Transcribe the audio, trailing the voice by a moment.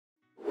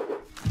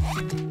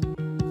Welcome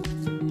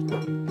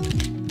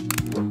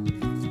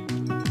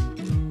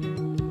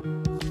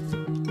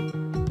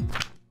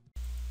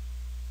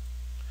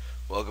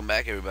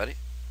back, everybody.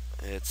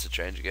 It's the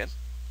Trange again.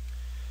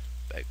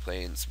 Back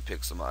playing some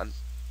Pixelmon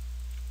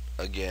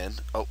again.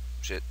 Oh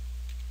shit!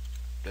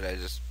 Did I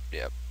just?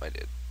 Yeah, I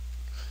did.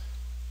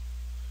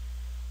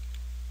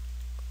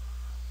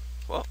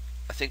 Well,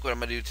 I think what I'm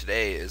gonna do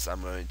today is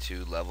I'm going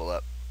to level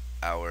up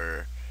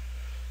our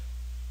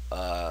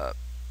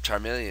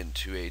Charmeleon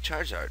to a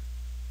Charizard.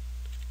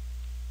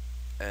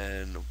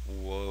 And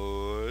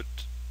what?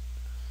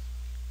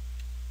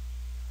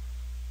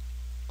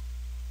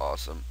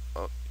 Awesome.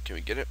 Oh, can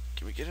we get him?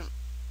 Can we get him?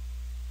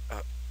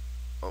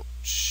 Oh,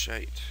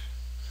 shite.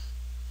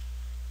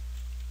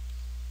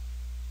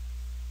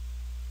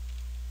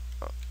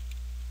 Oh,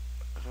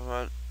 come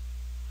on.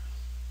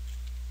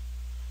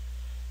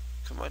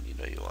 Come on, you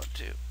know you want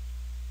to.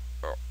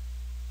 Oh.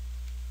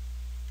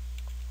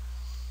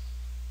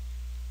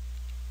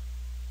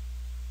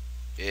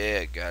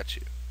 Yeah, got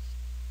you.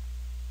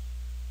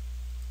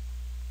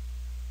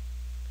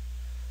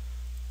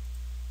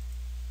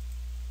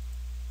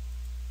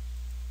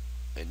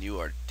 And you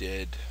are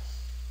dead.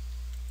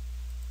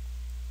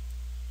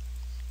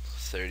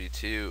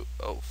 32.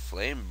 Oh,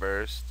 flame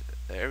burst.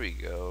 There we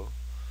go.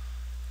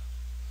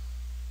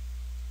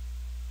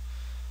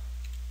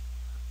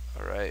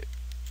 Alright.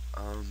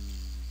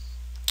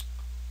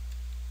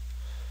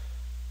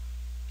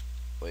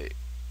 Wait.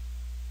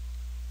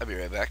 I'll be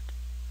right back.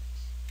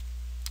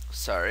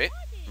 Sorry.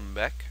 I'm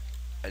back.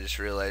 I just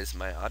realized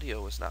my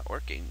audio was not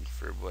working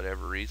for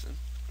whatever reason.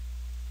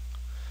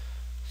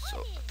 So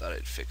I thought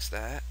I'd fix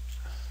that.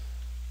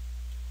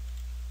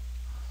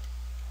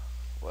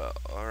 Well,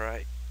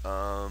 alright.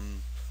 Wow,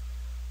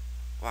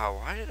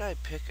 why did I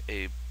pick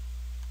a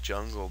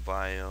jungle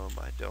biome?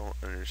 I don't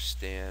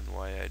understand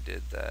why I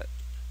did that.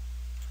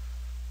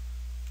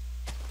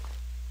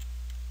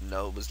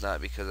 No, it was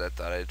not because I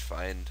thought I'd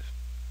find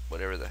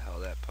whatever the hell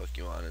that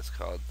Pokemon is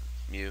called.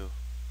 Mew.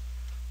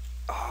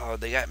 Oh,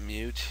 they got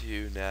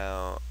Mewtwo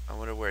now. I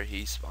wonder where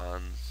he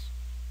spawns.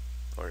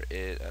 Or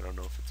it. I don't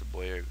know if it's a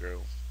boy or a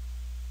girl.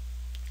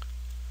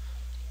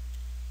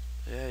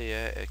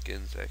 Yeah,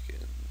 Ekans.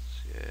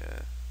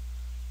 Yeah.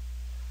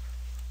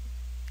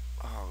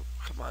 Oh,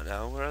 come on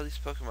now. Where are these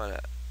Pokemon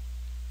at?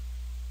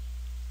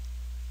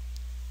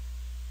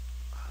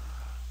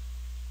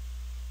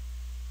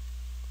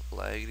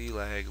 Laggedy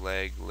lag,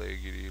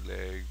 laggedy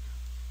lag.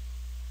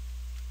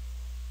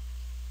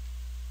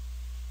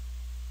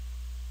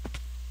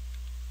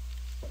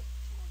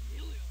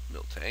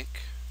 Miltank.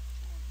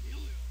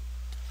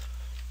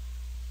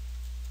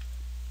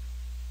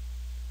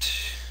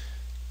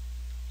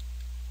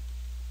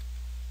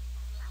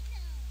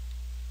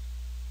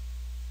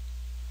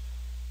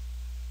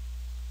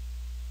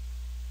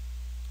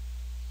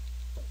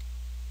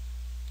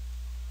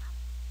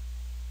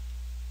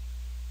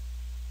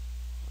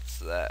 What's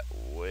that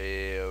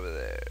way over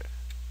there?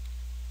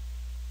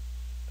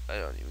 I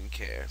don't even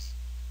care.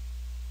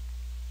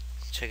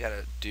 Check out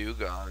a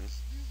Dugong.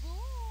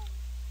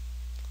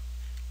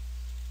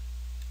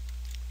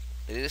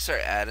 They need to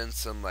start adding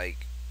some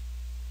like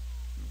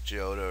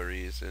Johto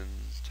reason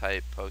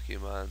type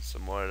Pokemon,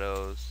 some more of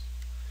those.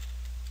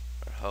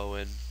 Or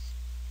Hoenn.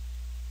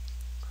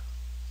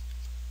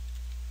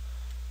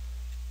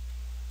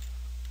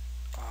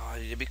 Oh,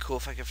 it'd be cool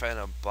if I could find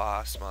a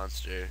boss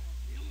monster.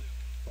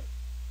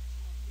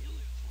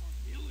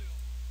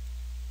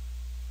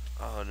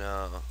 Oh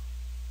no.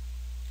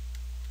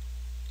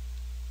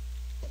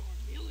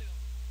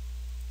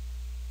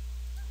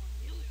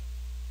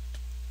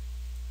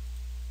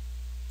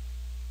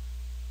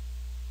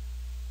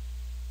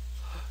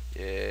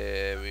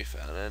 Yeah, we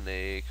found an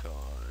acorn.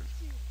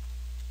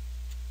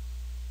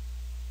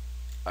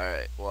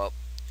 Alright, well.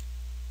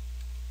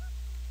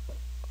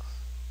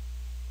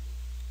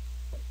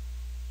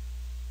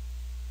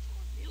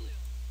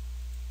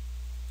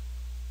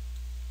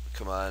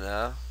 Come on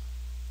now.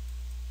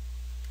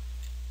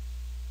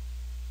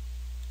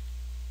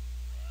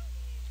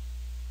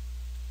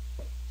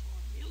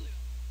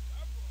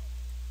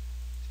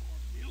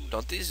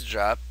 Don't these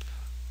drop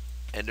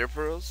ender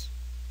pearls?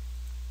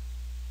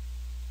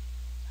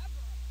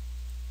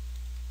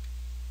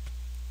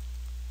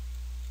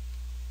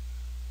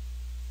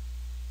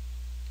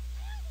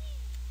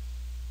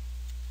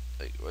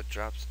 Like, what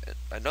drops?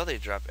 I know they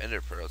drop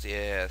ender pearls.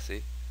 Yeah,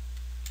 see?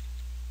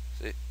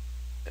 See?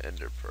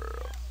 Ender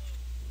pearl.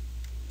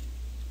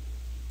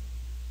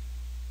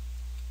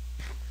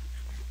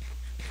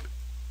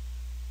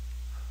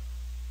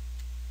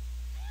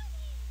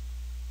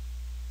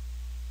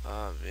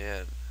 Oh,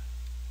 man.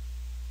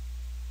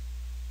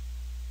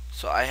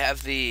 So I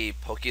have the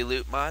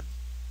Pokeloot mod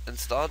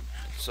installed.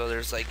 So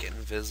there's like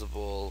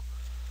invisible,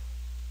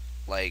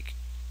 like,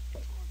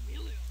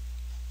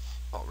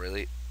 oh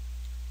really?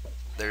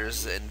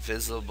 There's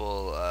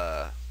invisible,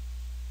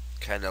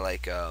 kind of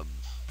like,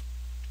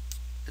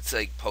 it's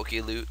like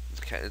Pokeloot.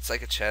 It's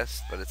like a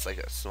chest, but it's like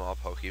a small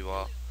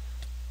Pokeball.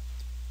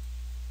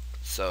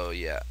 So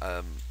yeah,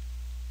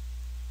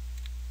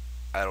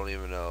 I don't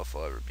even know if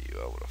I'll ever be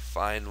able to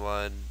find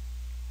one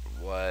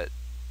or what.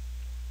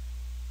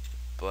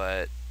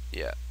 But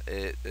yeah,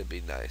 it'd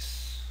be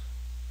nice.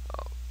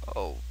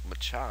 Oh,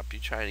 Machop, you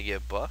trying to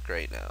get buck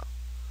right now?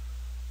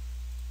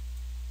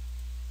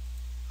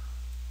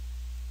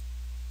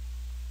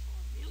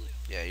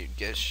 Yeah, you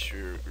guess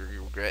you're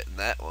regretting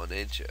that one,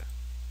 ain't you?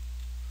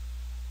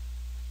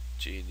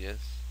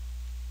 Genius.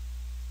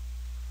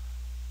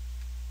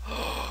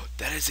 Oh,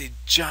 that is a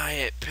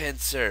giant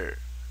pincer.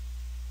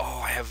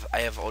 Oh, I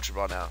have Ultra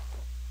Ball now.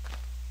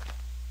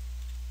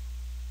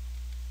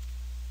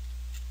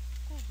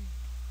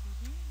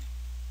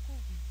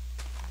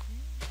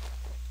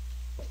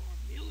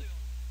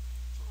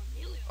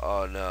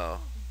 Oh no.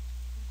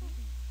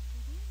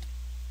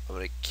 I'm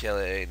gonna kill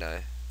it, ain't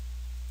I?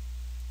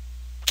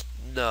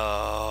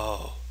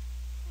 No.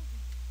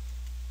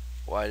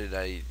 Why did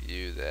I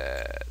do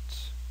that?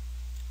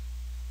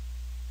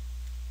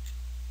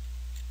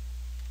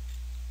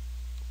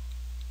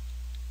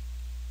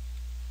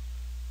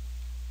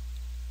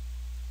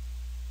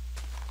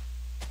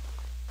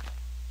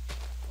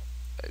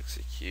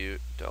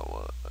 Execute. Don't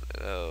want one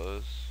of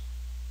those.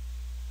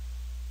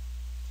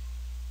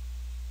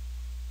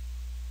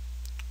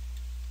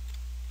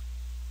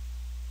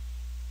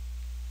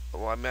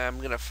 Well, I mean, I'm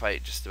gonna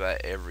fight just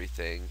about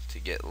everything to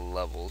get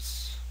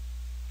levels.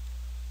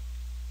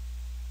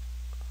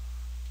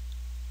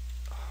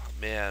 Oh,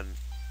 man.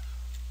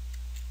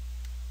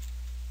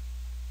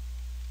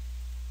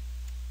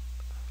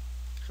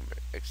 Come here.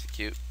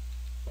 Execute.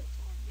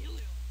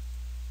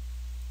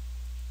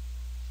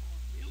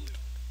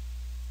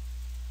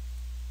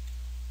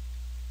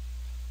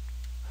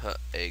 Huh,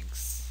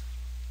 eggs.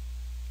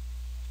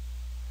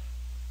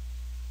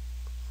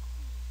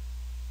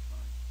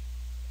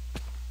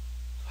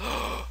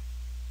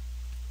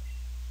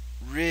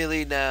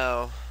 Really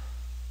now?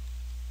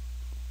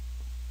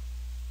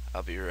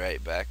 I'll be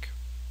right back.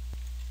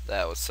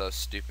 That was so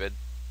stupid.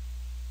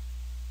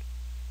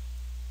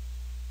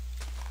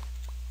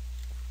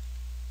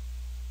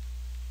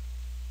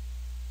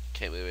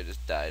 Can't believe I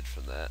just died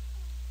from that.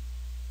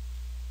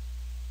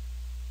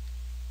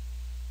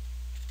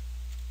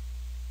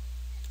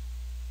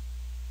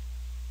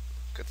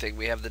 Good thing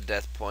we have the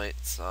death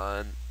points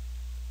on,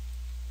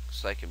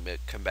 so I can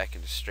come back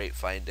and straight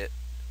find it.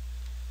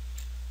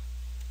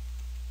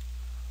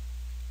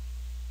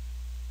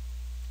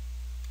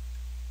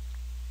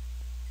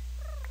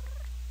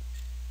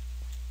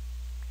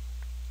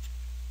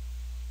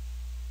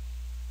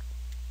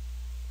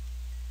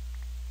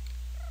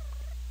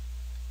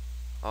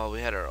 Oh,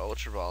 we had our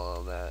Ultra Ball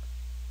on that.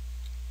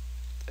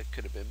 That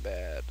could have been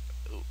bad.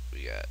 Oh,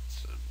 we got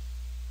some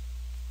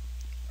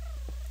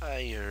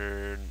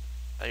iron.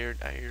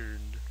 Iron.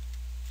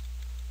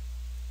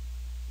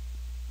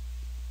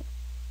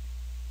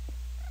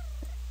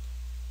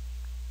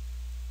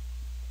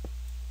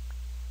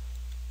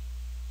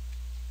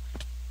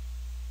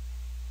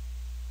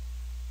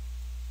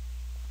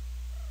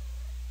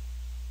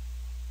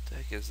 What the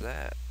heck is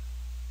that?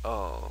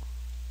 Oh.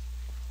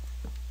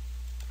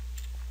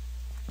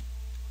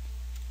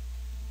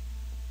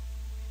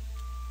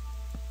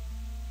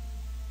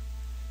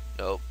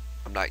 Nope.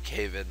 I'm not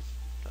caving.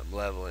 I'm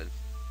leveling.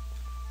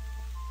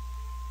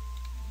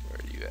 Where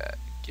are you at?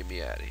 Get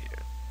me out of here.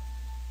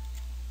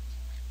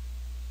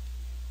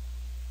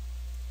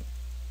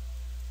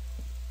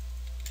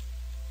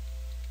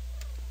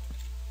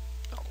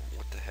 Oh,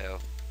 what the hell?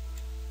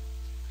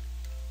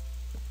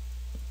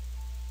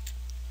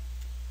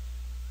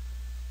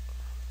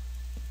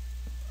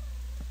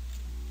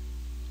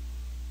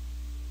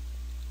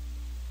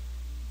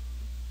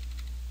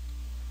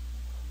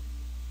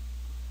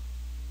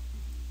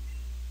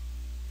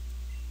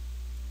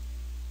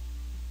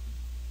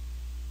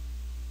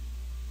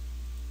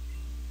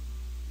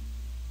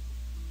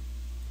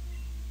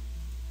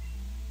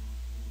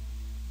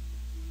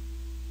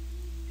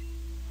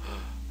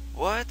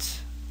 What?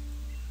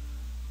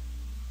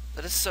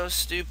 That is so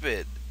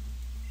stupid.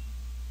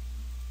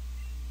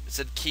 It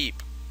said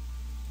keep.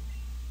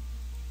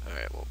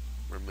 Alright, well,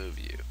 remove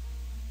you.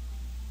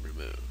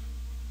 Remove.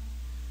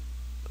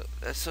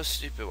 That's so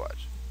stupid,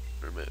 watch.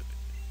 Remove.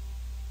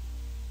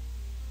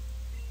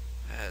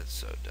 That's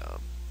so dumb.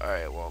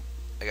 Alright, well,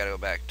 I gotta go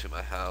back to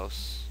my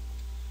house.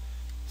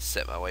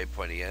 Set my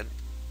waypoint again.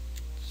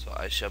 So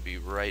I shall be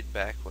right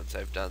back once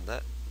I've done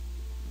that.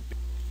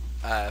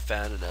 I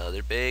found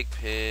another big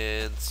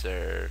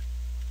pincer.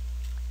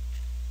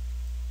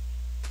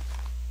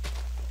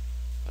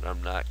 But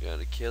I'm not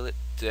gonna kill it.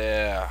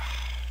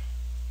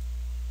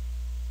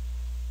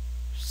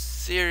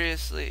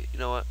 Seriously? You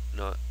know what?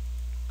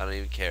 I don't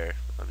even care.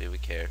 I don't even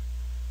care.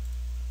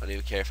 I don't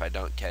even care if I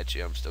don't catch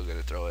you. I'm still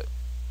gonna throw it.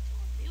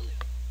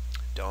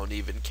 Don't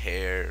even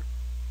care.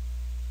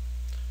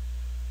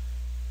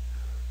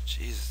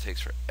 Jesus, it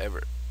takes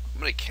forever. I'm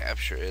gonna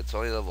capture it. It's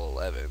only level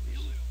 11.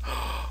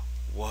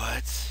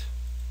 What?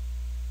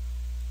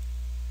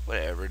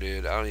 Whatever,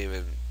 dude. I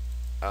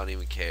don't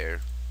even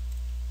care.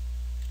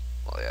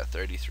 Well, yeah,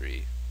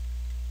 33.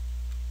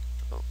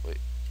 Oh, wait.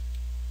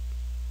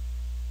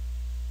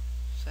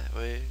 that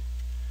way?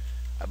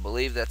 I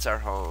believe that's our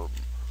home.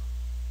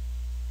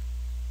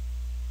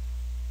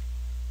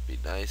 Be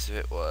nice if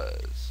it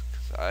was,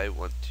 cause I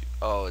want to.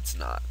 Oh, it's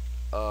not.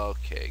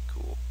 Okay,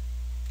 cool.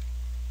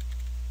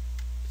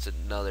 It's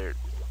another.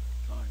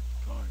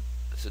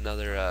 It's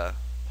another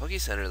Poke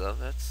Center though.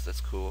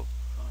 That's cool.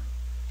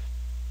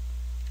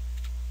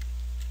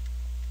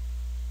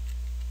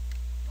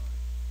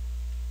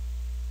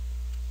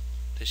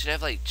 They should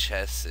have like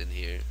chests in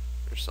here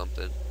or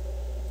something.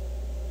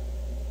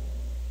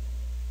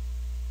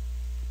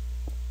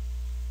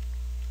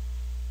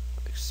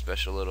 Like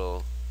special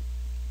little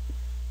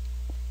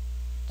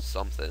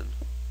something.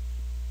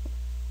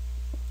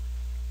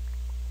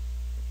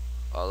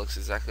 Oh, it looks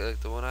exactly like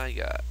the one I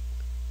got.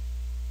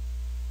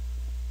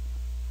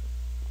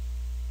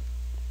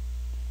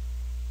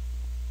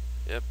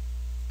 Yep.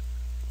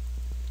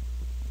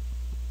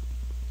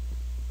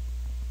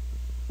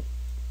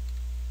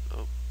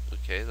 Oh,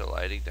 okay, the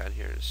lighting down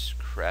here is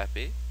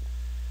crappy.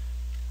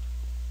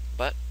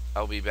 But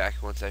I'll be back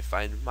once I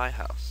find my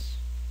house.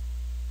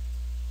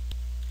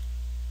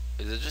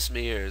 Is it just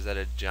me or is that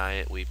a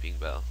giant weeping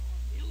bell?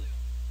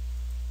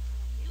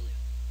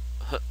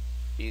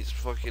 He's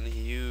fucking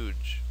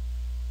huge.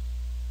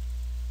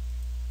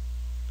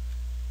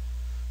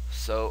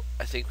 So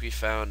I think we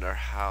found our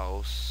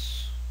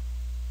house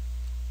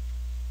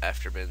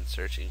after been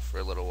searching for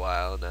a little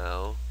while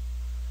now.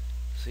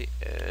 See,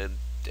 and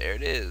there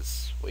it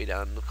is, way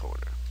down in the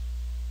corner.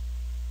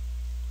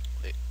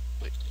 Wait.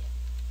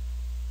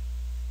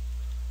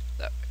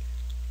 That way.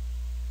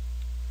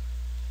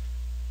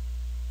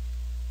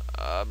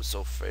 I'm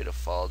so afraid of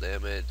fall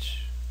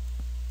damage.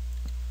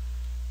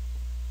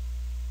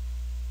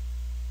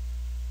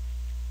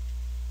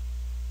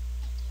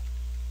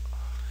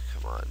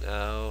 Come on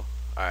now.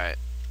 Alright,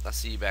 I'll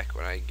see you back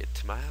when I get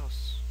to my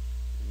house.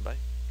 Bye.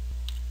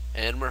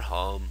 And we're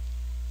home.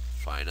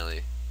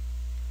 Finally.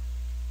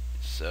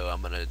 So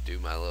I'm gonna do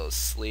my little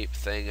sleep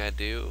thing I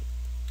do.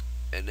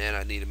 And then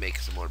I need to make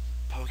some more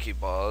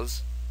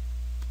Pokeballs.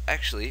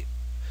 Actually,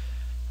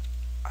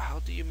 how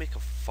do you make a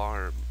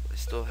farm? I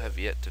still have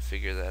yet to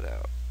figure that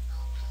out.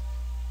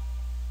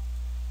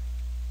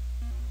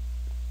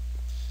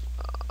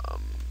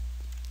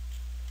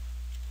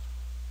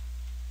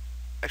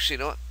 Actually, you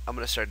know what? I'm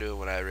gonna start doing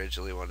what I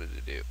originally wanted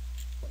to do.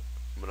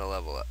 I'm gonna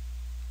level up.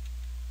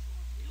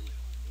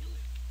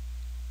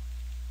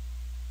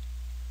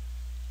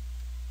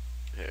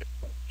 Here,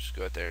 just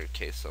go out there in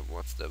case someone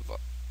wants to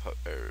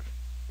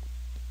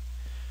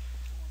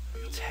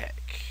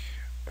tech.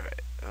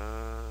 Alright,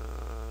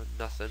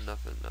 nothing.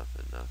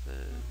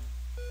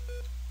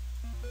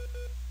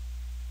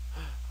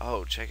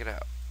 Oh, check it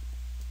out.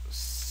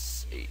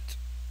 8.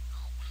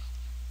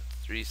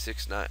 3,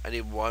 6, 9. I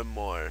need one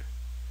more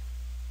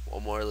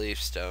leaf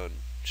stone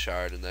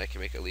shard and then I can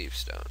make a leaf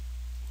stone.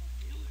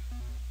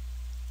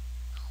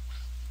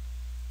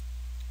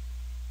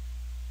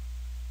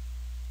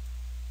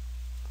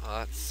 Oh,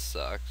 that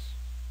sucks.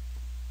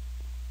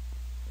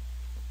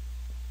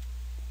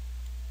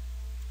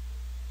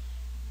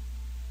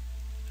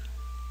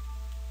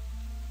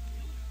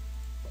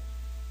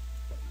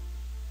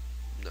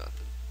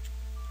 Nothing.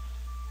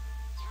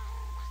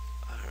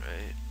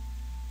 Alright.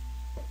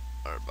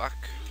 Arbok,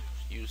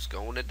 you's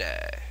gonna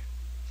die.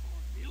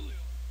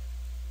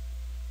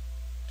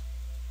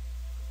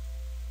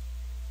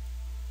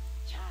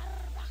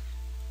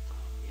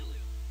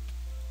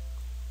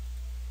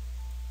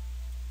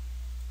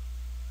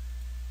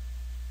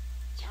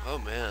 Oh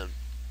man.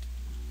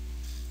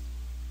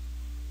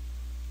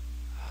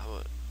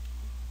 How?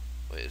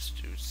 Wait, it's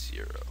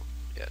 2-0.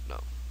 Yeah, no,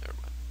 never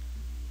mind.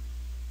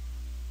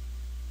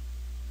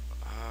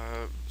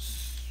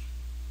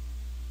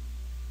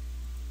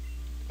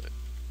 Wait.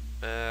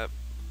 Map.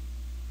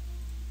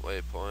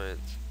 Waypoint.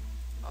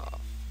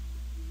 Off.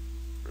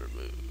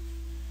 Remove.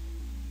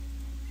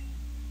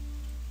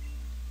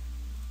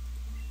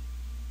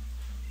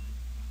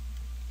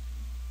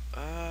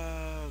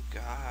 Oh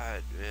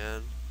god,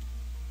 man.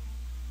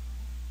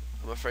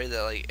 I'm afraid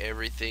that like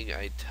everything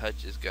I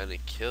touch is gonna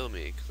kill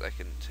me because I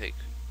can take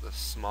the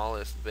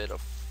smallest bit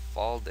of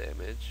fall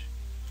damage.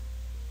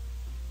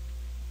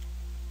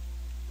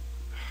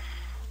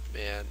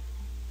 Man.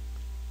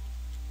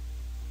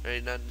 There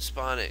ain't nothing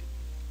spawning.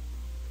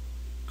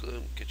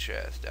 Gloom, get your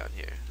ass down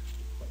here.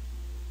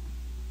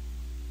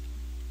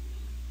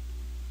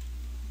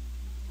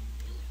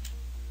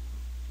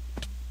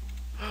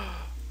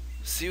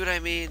 See what I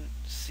mean?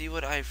 See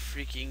what I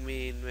freaking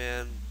mean,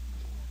 man?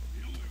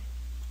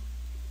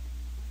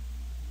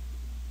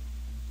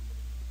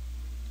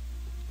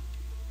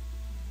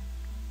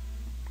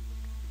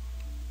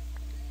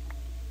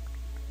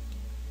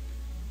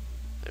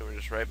 They were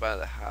just right by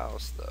the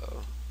house,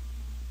 though.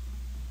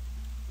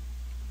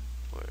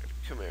 Where?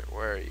 Come here.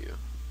 Where are you?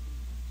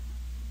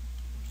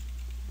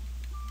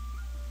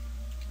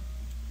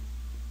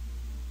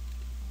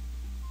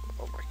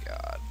 Oh my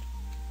god.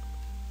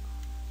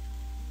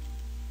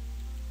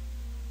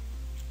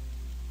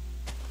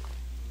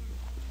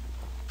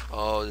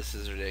 Oh, this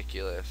is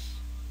ridiculous.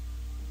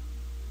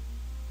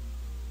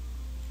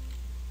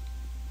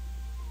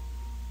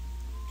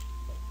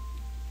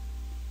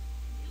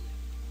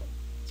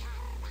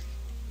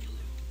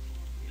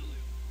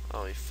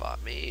 he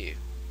fought me.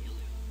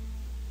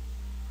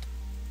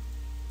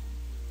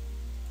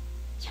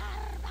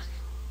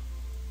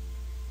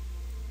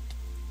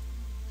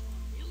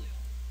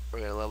 We're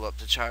gonna level up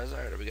to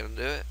Charizard. Are we gonna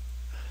do it?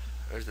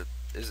 Or is it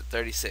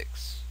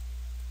 36?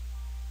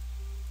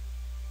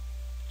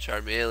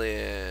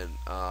 Charmeleon.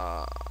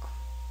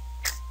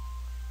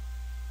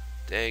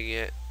 Dang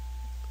it.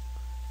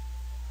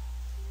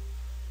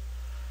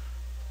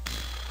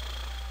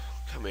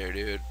 Come here,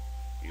 dude.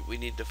 We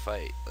need to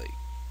fight, like,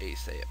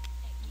 ASAP.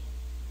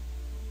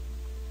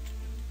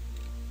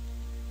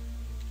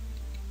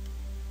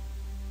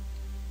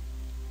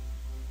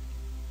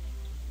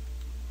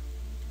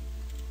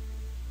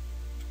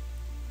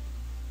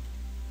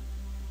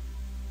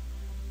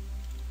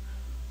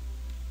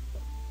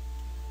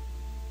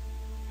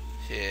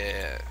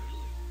 Yeah.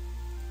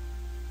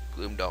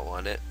 Gloom don't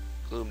want it.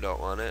 Gloom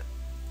don't want it.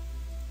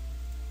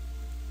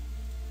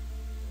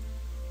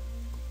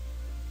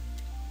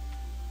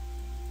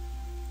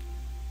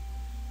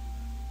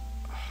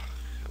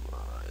 Come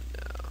on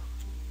now.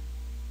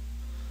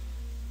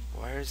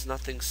 Why is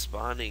nothing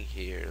spawning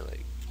here?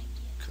 Like,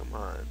 come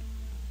on.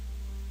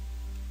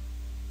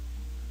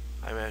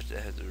 I might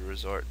have to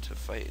resort to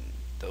fighting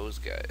those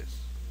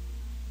guys.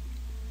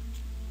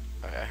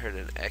 Alright, I heard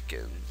an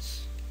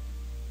Ekans.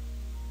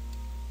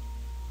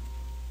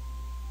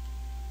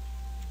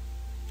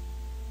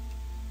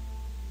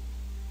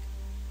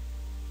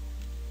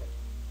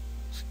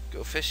 Let's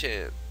go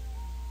fishing.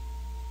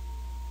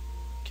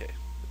 Okay,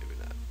 maybe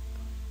not.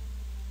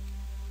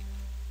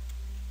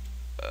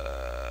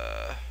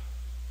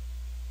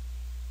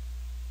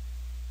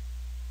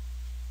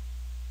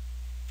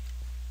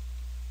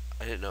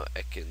 I didn't know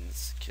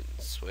Ekans can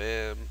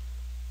swim.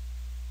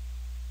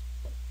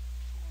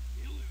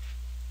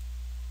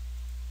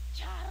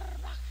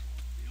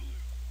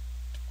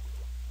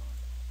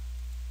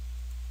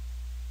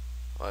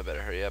 Oh, I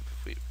better hurry up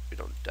if we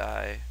don't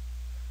die.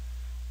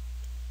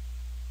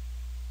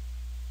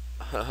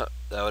 That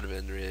would have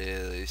been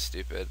really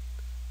stupid.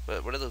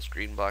 But what are those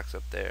green blocks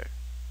up there?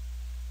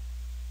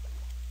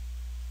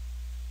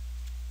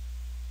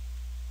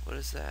 What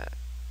is that?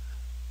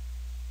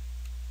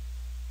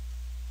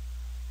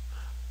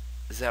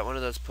 Is that one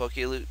of those Poke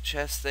Loot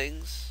chest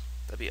things?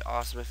 That'd be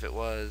awesome if it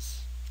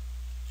was.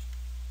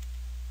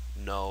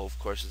 No, of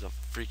course it's a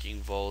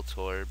freaking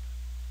Voltorb.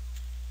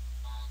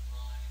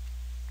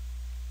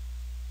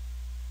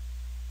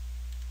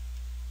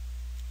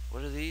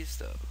 What are these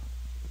though?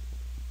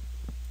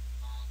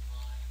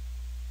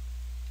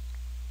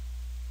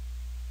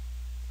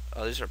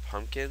 Oh, these are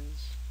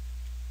pumpkins?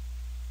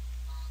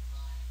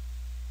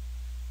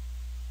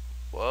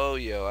 Whoa,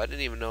 yo, I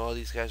didn't even know all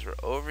these guys were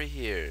over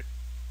here.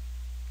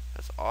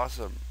 That's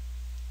awesome.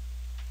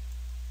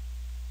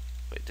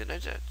 Wait, didn't I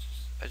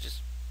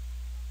just...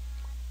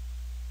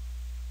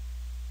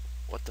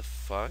 What the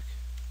fuck?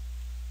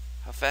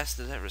 How fast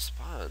did that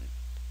respond?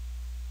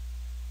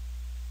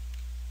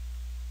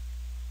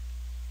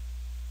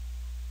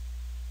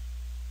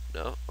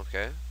 No?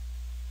 Okay.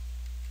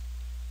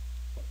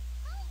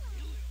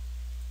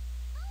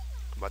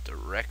 I'm about to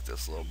wreck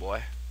this little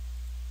boy.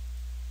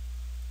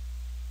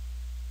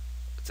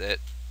 That's it.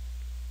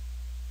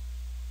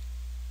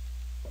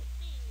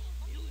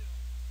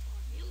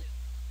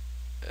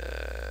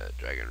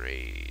 Dragon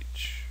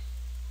Rage.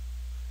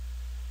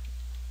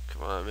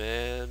 Come on,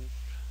 man.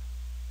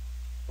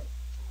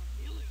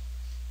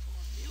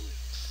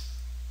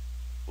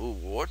 Ooh,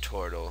 War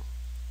Turtle.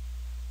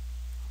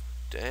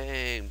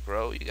 Dang,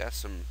 bro, you got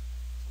some...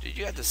 Dude,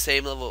 you got the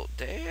same level...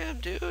 Damn,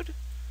 dude.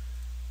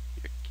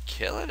 You're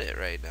killing it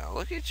right now.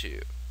 Look at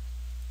you.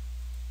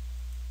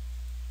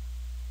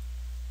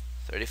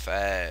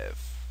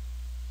 35.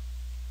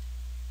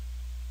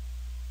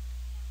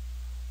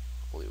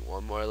 Only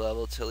one more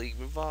level till he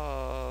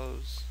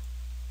evolves.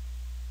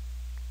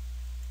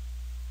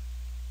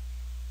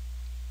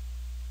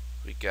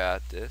 We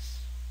got this.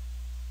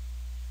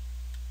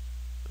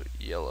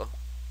 Yellow.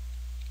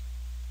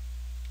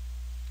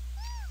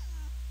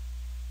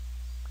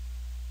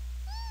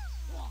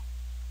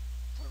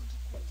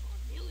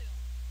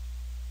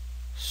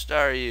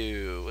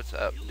 Staryu, what's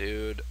up,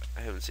 dude?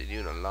 I haven't seen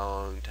you in a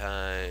long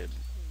time.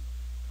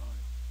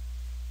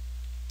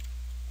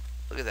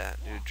 Look at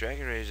that, dude.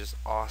 Dragon Rage is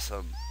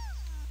awesome.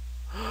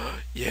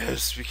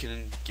 Yes, we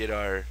can get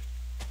our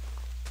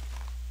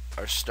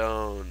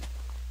stone.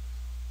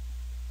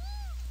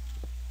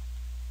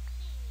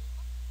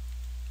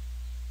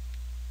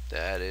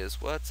 That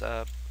is what's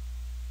up.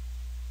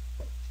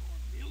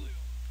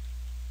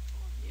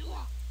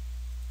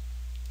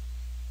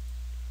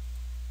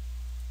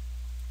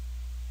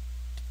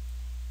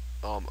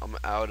 I'm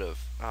out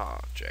of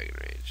Dragon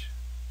Rage.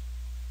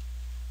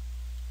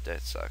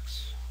 That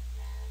sucks.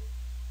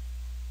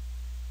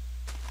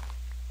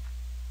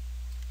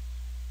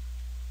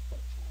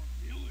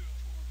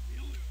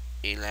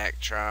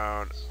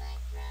 Electron.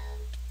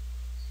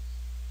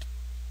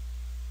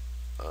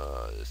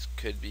 This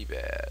could be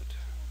bad.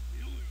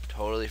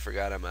 Totally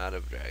forgot I'm out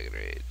of Dragon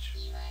Rage.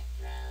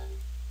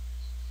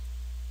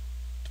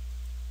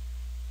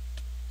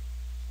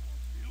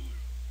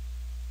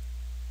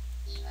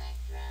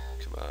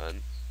 Come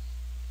on.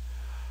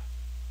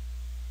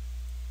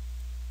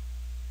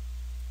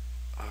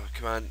 Oh,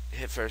 come on.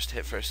 Hit first,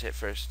 hit first, hit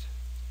first.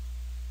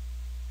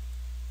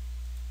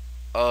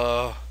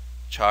 Oh,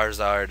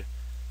 Charizard.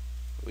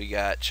 We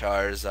got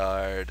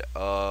Charizard.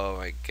 Oh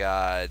my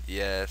god,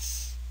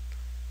 yes.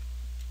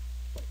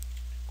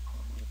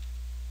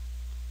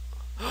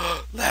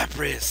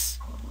 Lapras!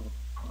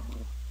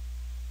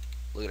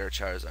 Look at our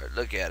Charizard.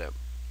 Look at him.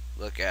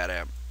 Look at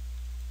him.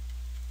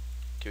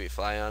 Can we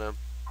fly on him?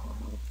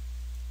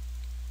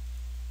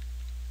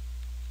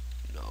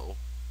 No.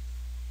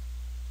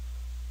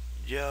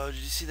 Yo, did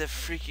you see that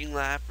freaking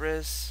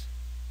Lapras?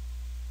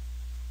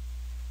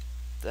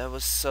 That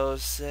was so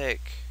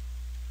sick.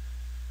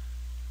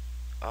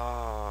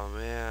 Oh,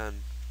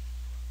 man.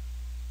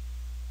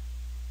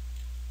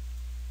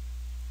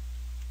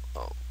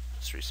 Oh,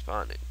 it's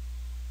respawning.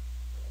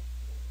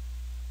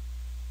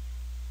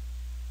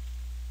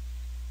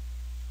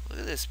 Look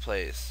at this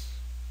place.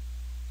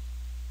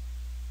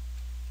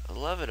 I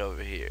love it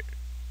over here.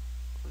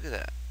 Look at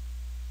that.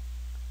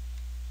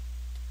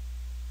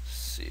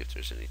 See if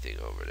there's anything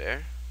over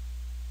there.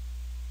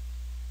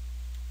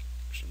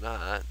 There's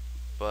not,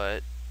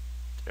 but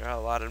there are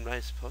a lot of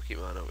nice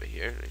Pokemon over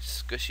here.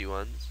 Nice squishy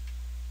ones.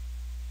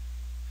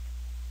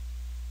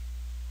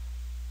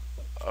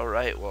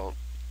 Alright, well,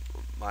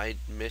 my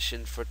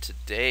mission for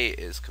today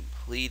is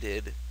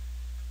completed.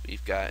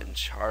 We've gotten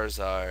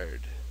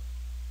Charizard.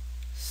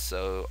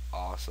 So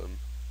awesome.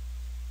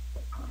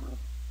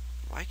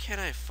 Why can't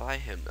I fly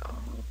him now?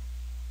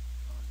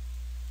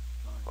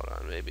 Hold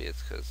on, maybe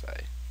it's because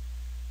I...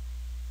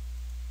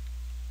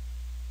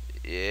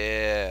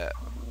 Yeah.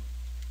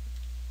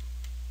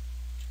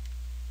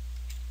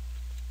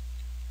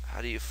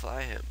 How do you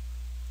fly him?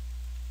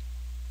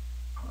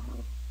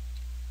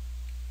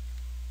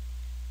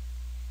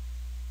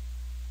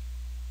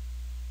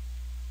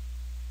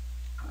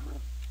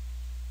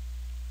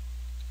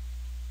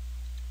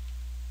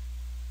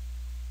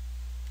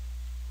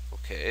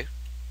 Okay.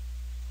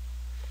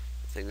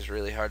 The thing's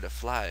really hard to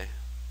fly.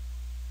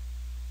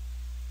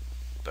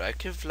 But I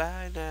can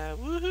fly now.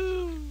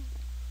 Woohoo!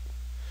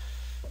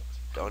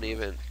 Don't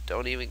even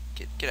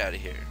get out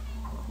of here.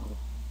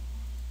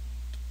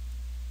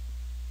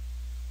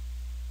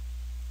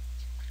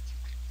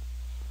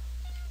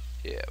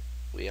 Yeah,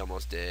 we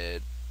almost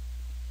did.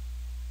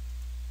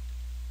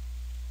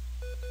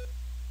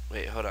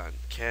 Wait, hold on.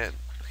 Okay.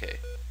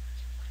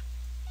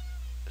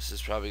 This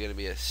is probably gonna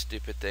be a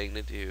stupid thing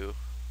to do.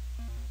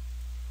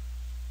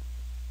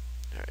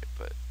 Alright,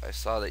 but I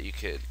saw that you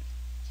could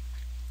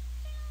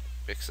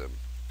mix some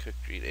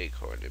cooked green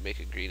acorn and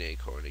make a green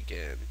acorn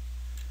again.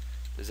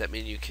 Does that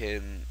mean you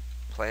can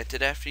plant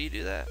it after you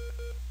do that?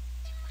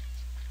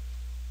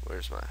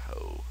 Where's my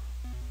hoe?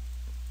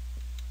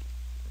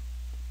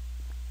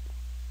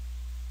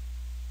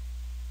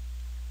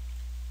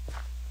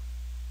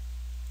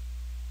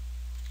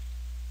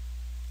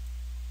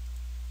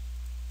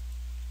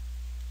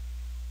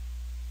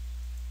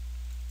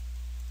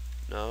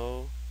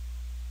 No.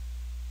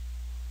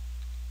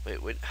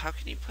 Wait, how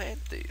can you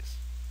plant these?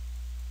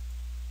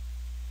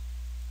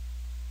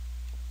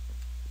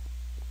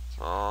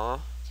 Aw,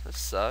 that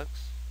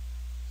sucks.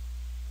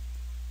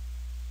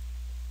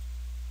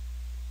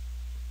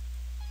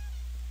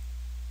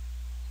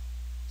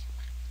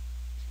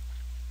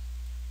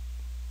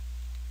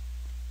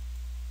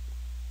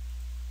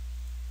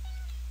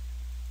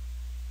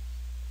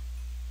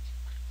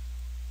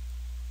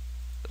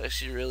 That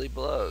actually really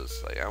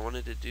blows. Like, I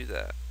wanted to do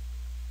that.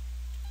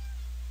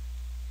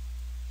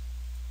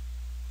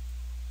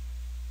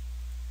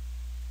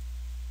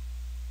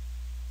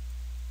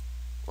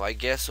 Well, I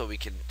guess what we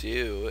can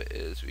do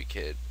is we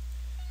could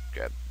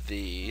grab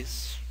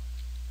these,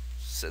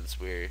 since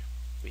we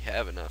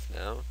have enough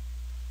now.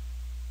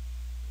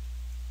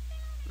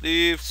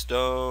 Leaf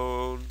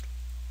stone.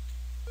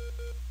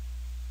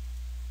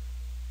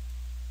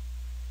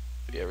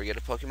 If you ever get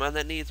a Pokemon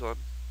that needs one.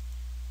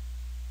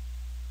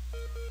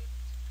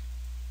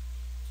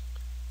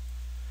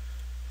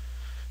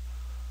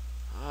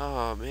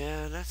 Oh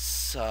man, that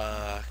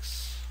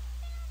sucks.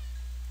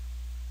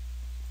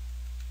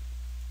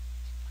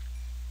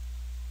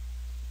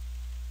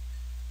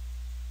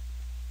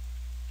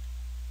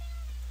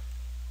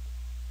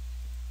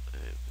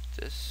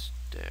 This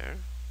there.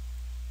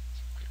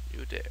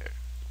 You there.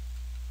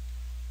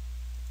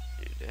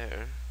 You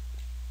there.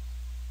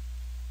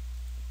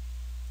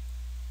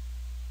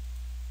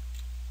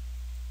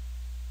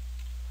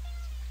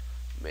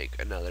 Make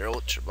another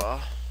Ultra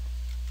Ball.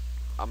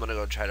 I'm gonna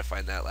go try to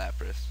find that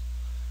Lapras.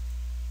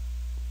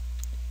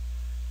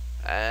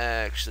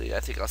 Actually, I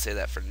think I'll say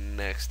that for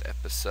next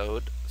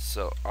episode.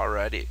 So,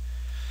 alrighty.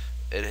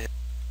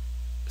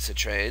 It's a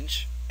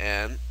change,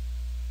 and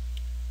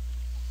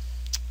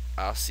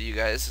I'll see you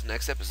guys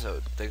next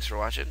episode. Thanks for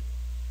watching.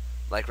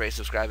 Like, rate,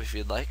 subscribe if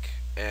you'd like.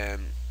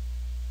 And,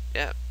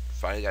 yeah,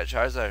 finally got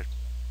Charizard.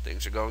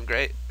 Things are going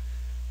great.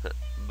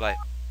 Bye.